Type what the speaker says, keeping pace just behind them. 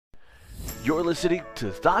You're listening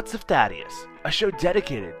to Thoughts of Thaddeus, a show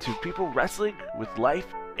dedicated to people wrestling with life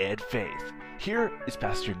and faith. Here is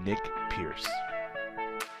Pastor Nick Pierce.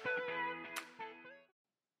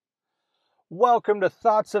 Welcome to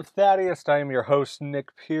Thoughts of Thaddeus. I am your host, Nick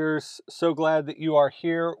Pierce. So glad that you are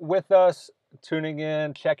here with us, tuning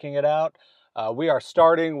in, checking it out. We are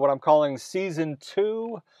starting what I'm calling Season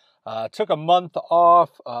 2. Took a month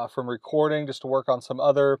off from recording just to work on some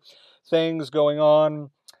other things going on.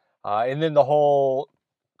 And then the whole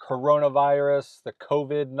coronavirus, the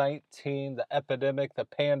COVID-19, the epidemic, the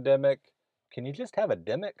pandemic. Can you just have a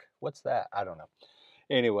demic? What's that? I don't know.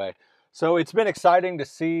 Anyway, so it's been exciting to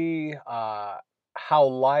see how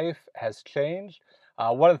life has changed.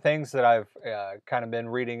 One of the things that I've kind of been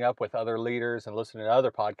reading up with other leaders and listening to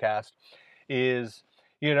other podcasts is,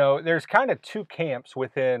 there's kind of two camps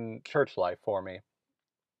within church life for me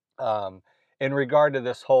in regard to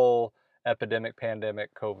this whole epidemic,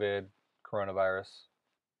 pandemic, COVID, coronavirus.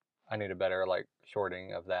 I need a better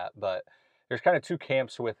shorting of that, but there's kind of two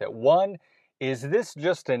camps with it. One, is this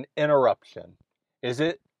just an interruption? Is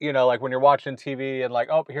it, like when you're watching TV and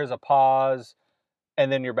oh, here's a pause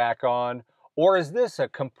and then you're back on? Or is this a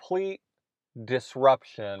complete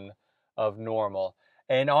disruption of normal?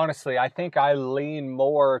 And honestly, I think I lean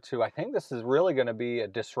more to, I think this is really going to be a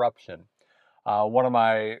disruption. One of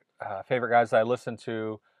my favorite guys that I listen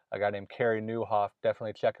to, a guy named Carey Nieuwhof,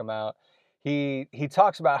 definitely check him out. He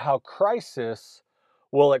talks about how crisis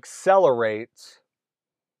will accelerate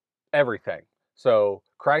everything. So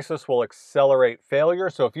crisis will accelerate failure.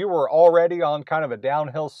 So if you were already on kind of a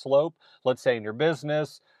downhill slope, let's say in your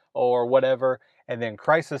business or whatever, and then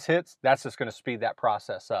crisis hits, that's just going to speed that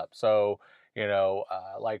process up. So,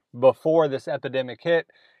 like before this epidemic hit,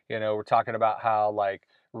 we're talking about how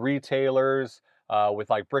retailers with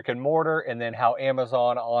brick and mortar, and then how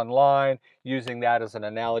Amazon online, using that as an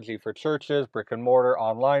analogy for churches, brick and mortar,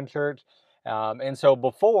 online church. And so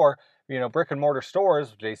before, brick and mortar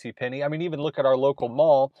stores, JCPenney, even look at our local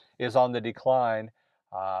mall, is on the decline.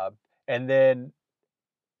 And then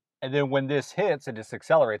when this hits, it just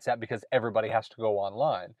accelerates that because everybody has to go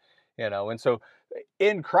online, And so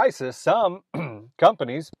in crisis, some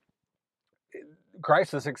companies,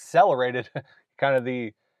 crisis accelerated kind of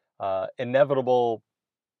the inevitable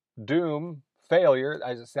doom, failure.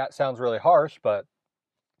 That sounds really harsh, but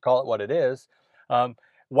call it what it is.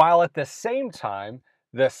 While at the same time,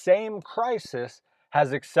 the same crisis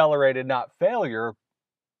has accelerated not failure,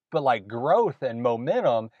 but growth and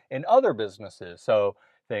momentum in other businesses. So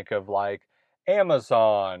think of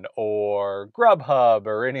Amazon or Grubhub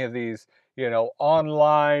or any of these,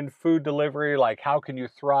 online food delivery. How can you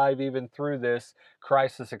thrive even through this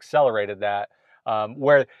crisis? Accelerated that.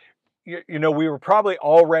 Where, we were probably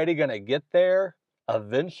already going to get there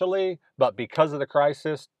eventually, but because of the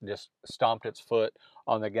crisis, just stomped its foot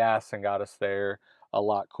on the gas and got us there a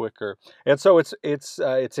lot quicker. And so it's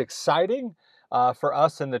exciting for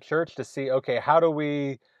us in the church to see, okay, how do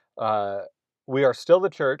we are still the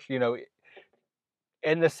church,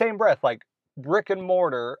 in the same breath, brick and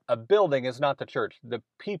mortar, a building is not the church. The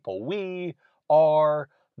people, we are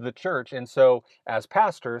the church. And so as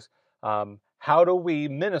pastors, how do we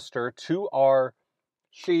minister to our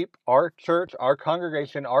sheep, our church, our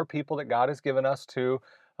congregation, our people that God has given us to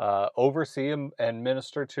oversee and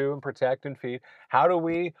minister to and protect and feed? How do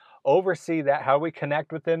we oversee that? How do we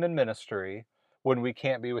connect with them in ministry when we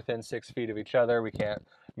can't be within 6 feet of each other? We can't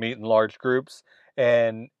meet in large groups.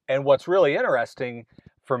 And what's really interesting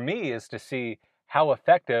for me is to see how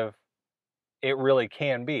effective it really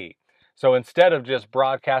can be. So instead of just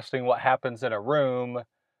broadcasting what happens in a room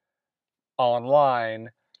online,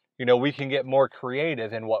 we can get more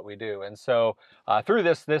creative in what we do. And so through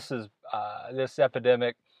this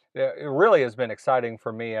epidemic, it really has been exciting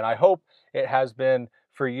for me, and I hope it has been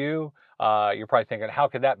for you. You're probably thinking, how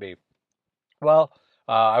could that be? Well,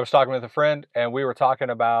 I was talking with a friend, and we were talking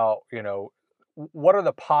about, what are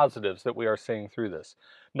the positives that we are seeing through this?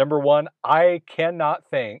 Number one, I cannot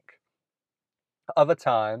think of a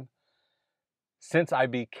time since I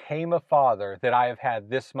became a father that I have had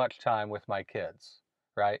this much time with my kids,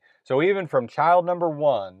 right? So even from child number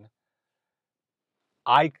one,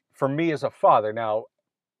 for me as a father, now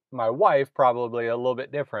my wife probably a little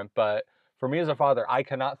bit different, but for me as a father, I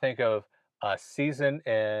cannot think of a season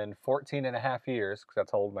in 14 and a half years, because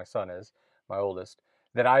that's how old my son is, my oldest,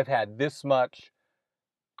 that I've had this much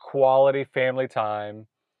quality family time.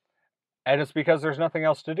 And it's because there's nothing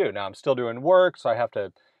else to do. Now I'm still doing work, so I have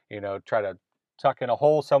to, try to tuck in a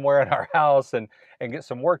hole somewhere in our house and get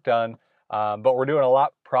some work done. But we're doing a lot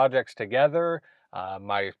of projects together.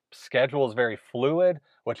 My schedule is very fluid,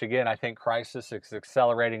 which again, I think crisis is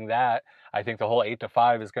accelerating that. I think the whole 8 to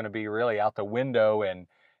 5 is going to be really out the window, and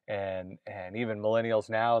even millennials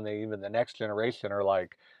now, and even the next generation are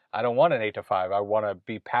like, I don't want an 8 to 5. I want to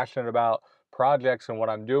be passionate about projects and what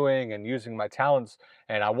I'm doing and using my talents,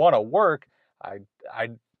 and I want to work. I, I,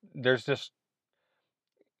 there's just,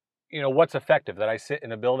 what's effective, that I sit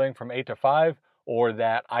in a building from 8 to 5, or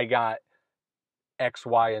that I got X,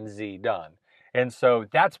 Y, and Z done. And so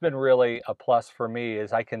that's been really a plus for me,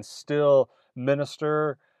 is I can still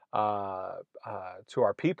minister to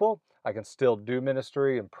our people. I can still do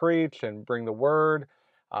ministry and preach and bring the word.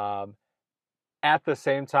 Um, at the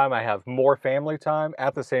same time, I have more family time.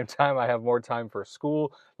 At the same time, I have more time for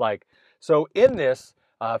school. So in this,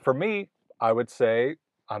 for me, I would say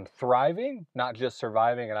I'm thriving, not just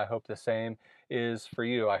surviving. And I hope the same is for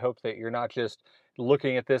you. I hope that you're not just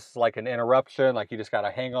looking at this like an interruption, like you just got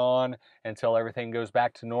to hang on until everything goes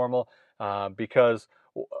back to normal, because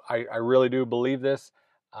I really do believe this.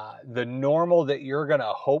 The normal that you're going to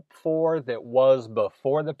hope for, that was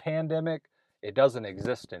before the pandemic, it doesn't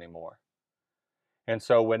exist anymore. And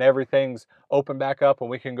so when everything's open back up and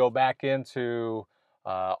we can go back into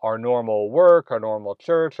our normal work, our normal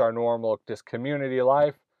church, our normal just community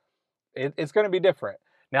life, it's going to be different.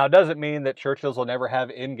 Now, it doesn't mean that churches will never have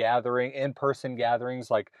in-person gatherings.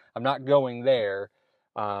 Like, I'm not going there,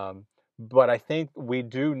 but I think we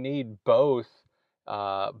do need both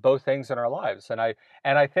things in our lives, and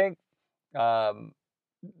I think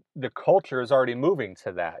the culture is already moving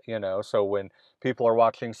to that. So when people are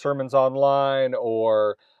watching sermons online,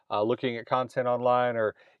 or looking at content online,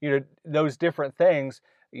 or those different things,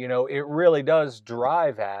 it really does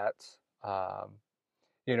drive at.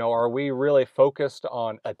 Are we really focused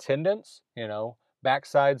on attendance,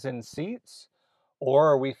 backsides in seats, or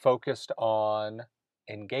are we focused on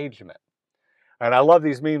engagement? And I love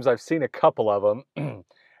these memes. I've seen a couple of them,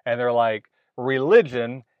 and they're like,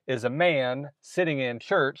 religion is a man sitting in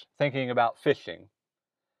church thinking about fishing.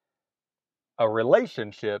 A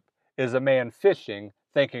relationship is a man fishing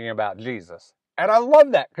thinking about Jesus. And I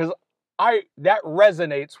love that, because that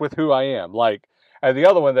resonates with who I am. Like, and the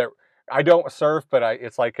other one, that I don't surf, but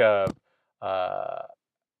it's like if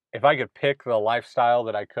I could pick the lifestyle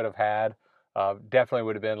that I could have had, definitely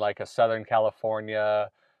would have been like a Southern California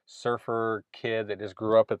surfer kid that just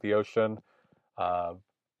grew up at the ocean.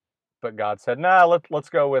 But God said, "Nah, let's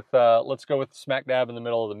go with smack dab in the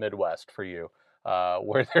middle of the Midwest for you,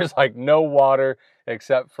 where there's like no water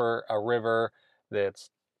except for a river that's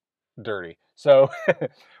dirty." So,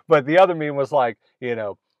 but the other meme was like,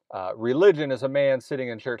 religion is a man sitting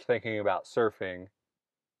in church thinking about surfing,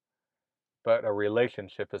 but a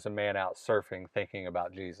relationship is a man out surfing thinking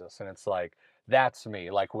about Jesus. And it's like, that's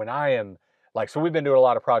me. Like, when I am so we've been doing a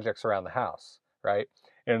lot of projects around the house, right?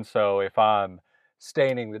 And so if I'm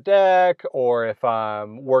staining the deck, or if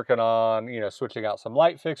I'm working on, switching out some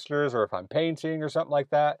light fixtures, or if I'm painting or something like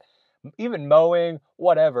that, even mowing,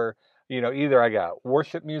 whatever, either I got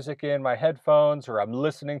worship music in my headphones, or I'm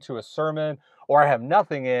listening to a sermon, or I have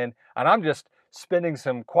nothing in, and I'm just spending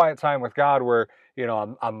some quiet time with God, where,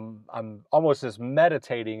 I'm almost as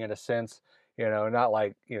meditating in a sense, not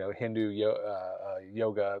like, Hindu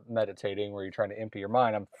yoga meditating, where you're trying to empty your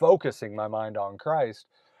mind. I'm focusing my mind on Christ,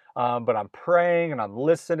 but I'm praying and I'm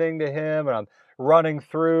listening to Him, and I'm running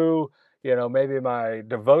through, maybe my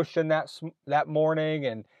devotion that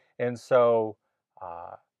morning, and so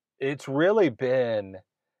it's really been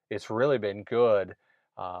good,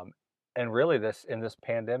 and really in this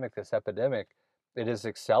pandemic, this epidemic, it has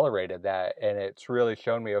accelerated that, and it's really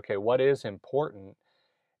shown me, okay, what is important.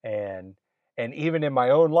 And even in my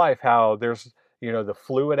own life, how there's, the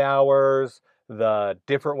fluid hours, the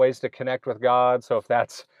different ways to connect with God. So if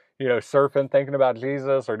that's, surfing thinking about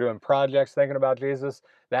Jesus, or doing projects thinking about Jesus,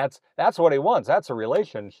 that's what He wants. That's a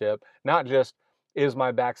relationship, not just, is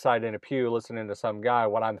my backside in a pew listening to some guy,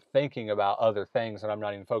 when I'm thinking about other things and I'm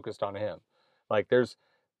not even focused on Him. Like,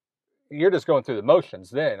 you're just going through the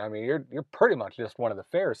motions then. I mean, you're pretty much just one of the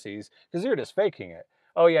Pharisees, because you're just faking it.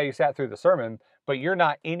 Oh yeah, you sat through the sermon, but you're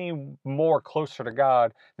not any more closer to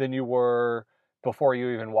God than you were before you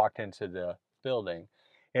even walked into the building.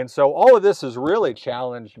 And so all of this has really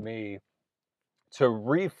challenged me to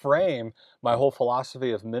reframe my whole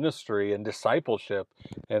philosophy of ministry and discipleship,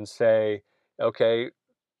 and say, okay,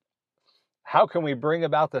 how can we bring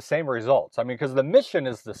about the same results? I mean, because the mission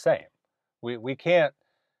is the same. We can't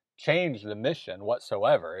change the mission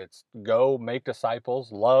whatsoever. It's go make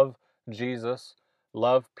disciples, love Jesus,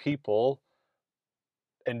 love people,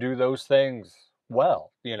 and do those things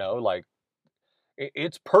well. Like,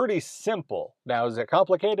 it's pretty simple. Now, is it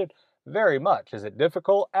complicated? Very much. Is it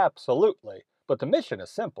difficult? Absolutely. But the mission is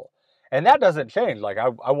simple. And that doesn't change. Like,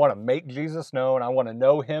 I want to make Jesus known. I want to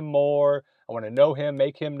know him more. I want to know him,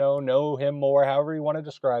 make him known, know him more, however you want to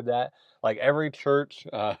describe that. Like every church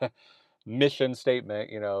mission statement,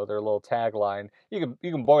 their little tagline, you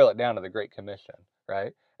can boil it down to the Great Commission,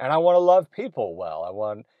 right? And I want to love people well. I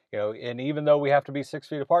want, and even though we have to be 6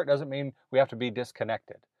 feet apart, doesn't mean we have to be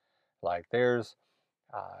disconnected. Like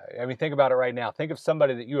think about it right now. Think of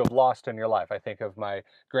somebody that you have lost in your life. I think of my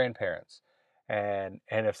grandparents. And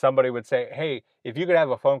if somebody would say, hey, if you could have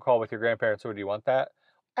a phone call with your grandparents, would you want that?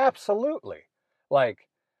 Absolutely. Like,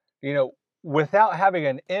 without having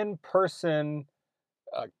an in-person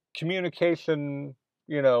communication,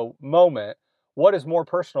 moment, what is more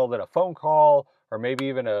personal than a phone call or maybe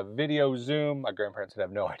even a video Zoom? My grandparents would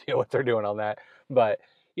have no idea what they're doing on that. But,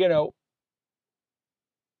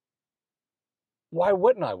 why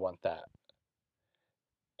wouldn't I want that?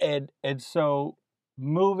 And so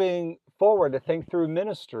moving forward to think through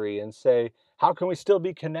ministry and say, how can we still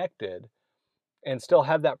be connected and still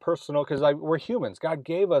have that personal, because we're humans. God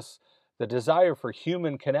gave us the desire for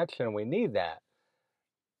human connection, and we need that.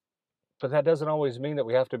 But that doesn't always mean that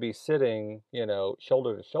we have to be sitting,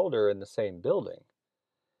 shoulder to shoulder in the same building.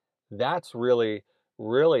 That's really,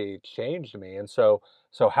 really changed me. And so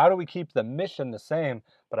how do we keep the mission the same?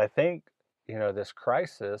 But I think, this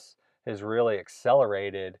crisis has really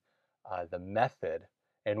accelerated the method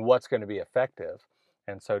and what's going to be effective.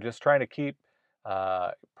 And so just trying to keep,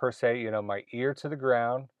 per se, my ear to the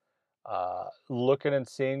ground, looking and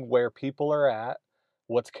seeing where people are at,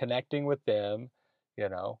 what's connecting with them,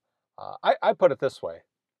 I put it this way,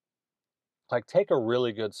 like take a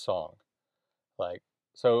really good song. Like,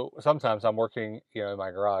 so sometimes I'm working, in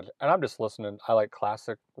my garage and I'm just listening. I like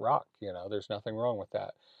classic rock, there's nothing wrong with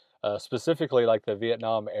that. Specifically like the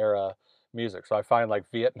Vietnam era music. So I find like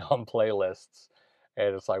Vietnam playlists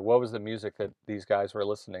and it's like, what was the music that these guys were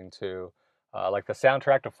listening to? Like the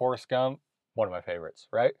soundtrack to Forrest Gump, one of my favorites,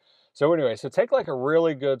 right? So anyway, so take like a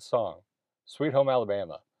really good song, Sweet Home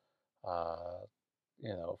Alabama, uh,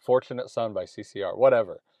 Fortunate Son by CCR,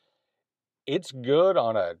 whatever. It's good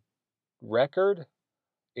on a record.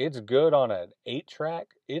 It's good on an 8-track.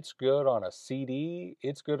 It's good on a CD.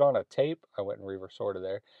 It's good on a tape. I went in reverse order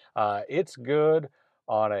there. It's good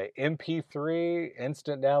on a MP3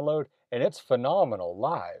 instant download, and it's phenomenal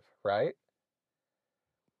live, right?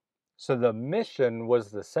 So the mission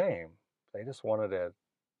was the same. They just wanted to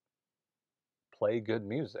play good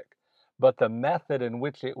music. But the method in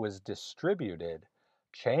which it was distributed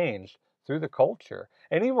changed through the culture.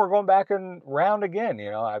 And even we're going back and round again.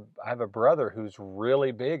 I have a brother who's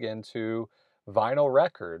really big into vinyl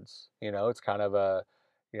records. It's kind of a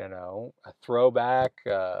throwback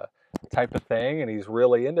type of thing, and he's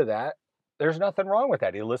really into that. There's nothing wrong with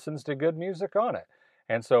that. He listens to good music on it.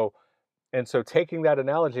 And so taking that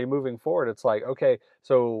analogy moving forward, it's like, okay,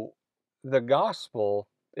 so the gospel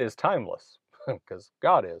is timeless because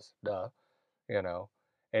God is, duh, you know,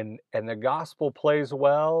 and the gospel plays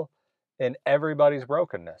well in everybody's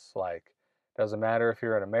brokenness. Like, doesn't matter if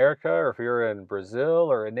you're in America or if you're in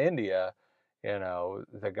Brazil or in India,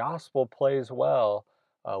 the gospel plays well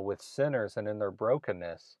with sinners and in their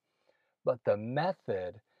brokenness. But the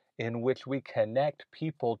method in which we connect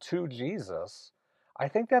people to Jesus, I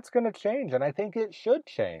think that's going to change, and I think it should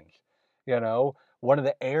change. One of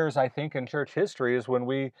the errors I think in church history is when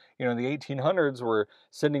we, in the 1800s, were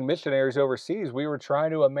sending missionaries overseas, we were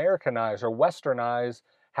trying to Americanize or Westernize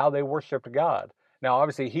how they worshiped God. Now,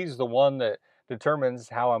 obviously, He's the one that determines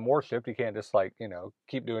how I'm worshiped. You can't just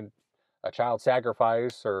keep doing a child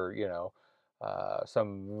sacrifice or,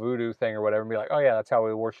 some voodoo thing or whatever and be like, oh yeah, that's how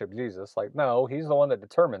we worship Jesus. Like, no, He's the one that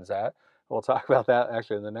determines that. We'll talk about that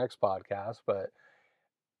actually in the next podcast. But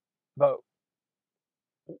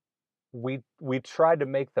we tried to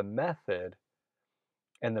make the method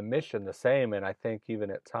and the mission the same, and I think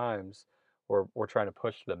even at times we're trying to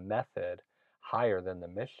push the method higher than the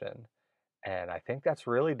mission. And I think that's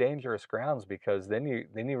really dangerous grounds, because then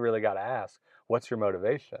you really got to ask, what's your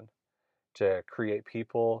motivation? To create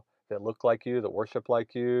people that look like you, that worship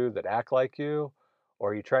like you, that act like you?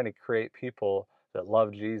 Or are you trying to create people that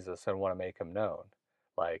love Jesus and want to make him known?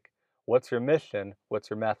 Like, what's your mission? What's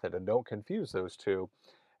your method? And don't confuse those two.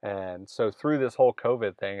 And so through this whole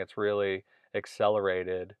COVID thing, it's really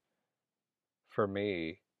accelerated for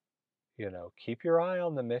me, keep your eye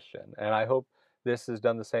on the mission. And I hope this has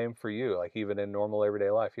done the same for you. Like, even in normal everyday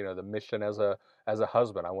life, the mission as a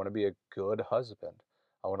husband, I want to be a good husband.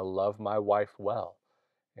 I want to love my wife well.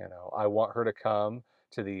 I want her to come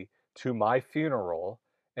to my funeral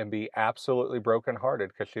and be absolutely brokenhearted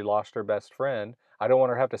because she lost her best friend. I don't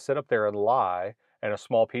want her to have to sit up there and lie, and a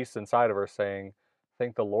small piece inside of her saying,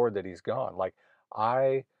 thank the Lord that he's gone. Like,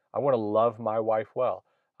 I want to love my wife well.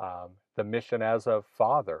 The mission as a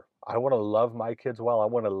father, I want to love my kids well. I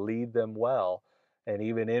want to lead them well. And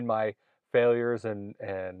even in my failures and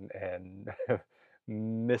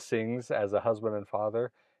missings as a husband and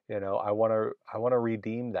father, I want to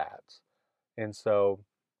redeem that. And so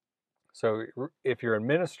if you're in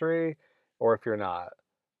ministry or if you're not,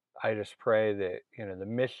 I just pray that, the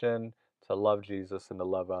mission to love Jesus and to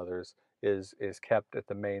love others is kept at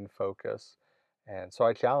the main focus. And so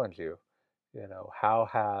I challenge you, how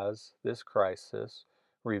has this crisis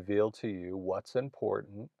revealed to you what's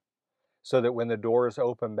important, so that when the doors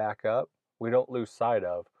open back up, we don't lose sight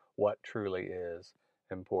of what truly is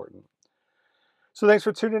important. So thanks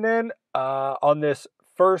for tuning in on this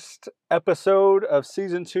first episode of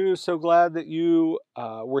season 2. So glad that you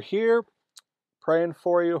were here. Praying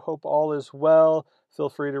for you. Hope all is well. Feel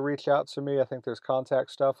free to reach out to me. I think there's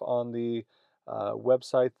contact stuff on the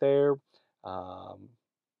website there. I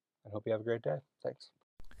hope you have a great day. Thanks.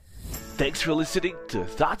 Thanks for listening to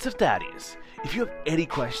Thoughts of Thaddeus. If you have any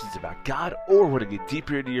questions about God or want to get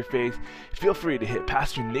deeper into your faith, feel free to hit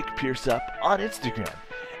Pastor Nick Pierce up on Instagram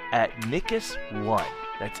at Nikkus1.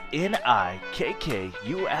 That's Nikkus1.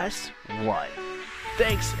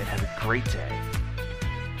 Thanks and have a great day.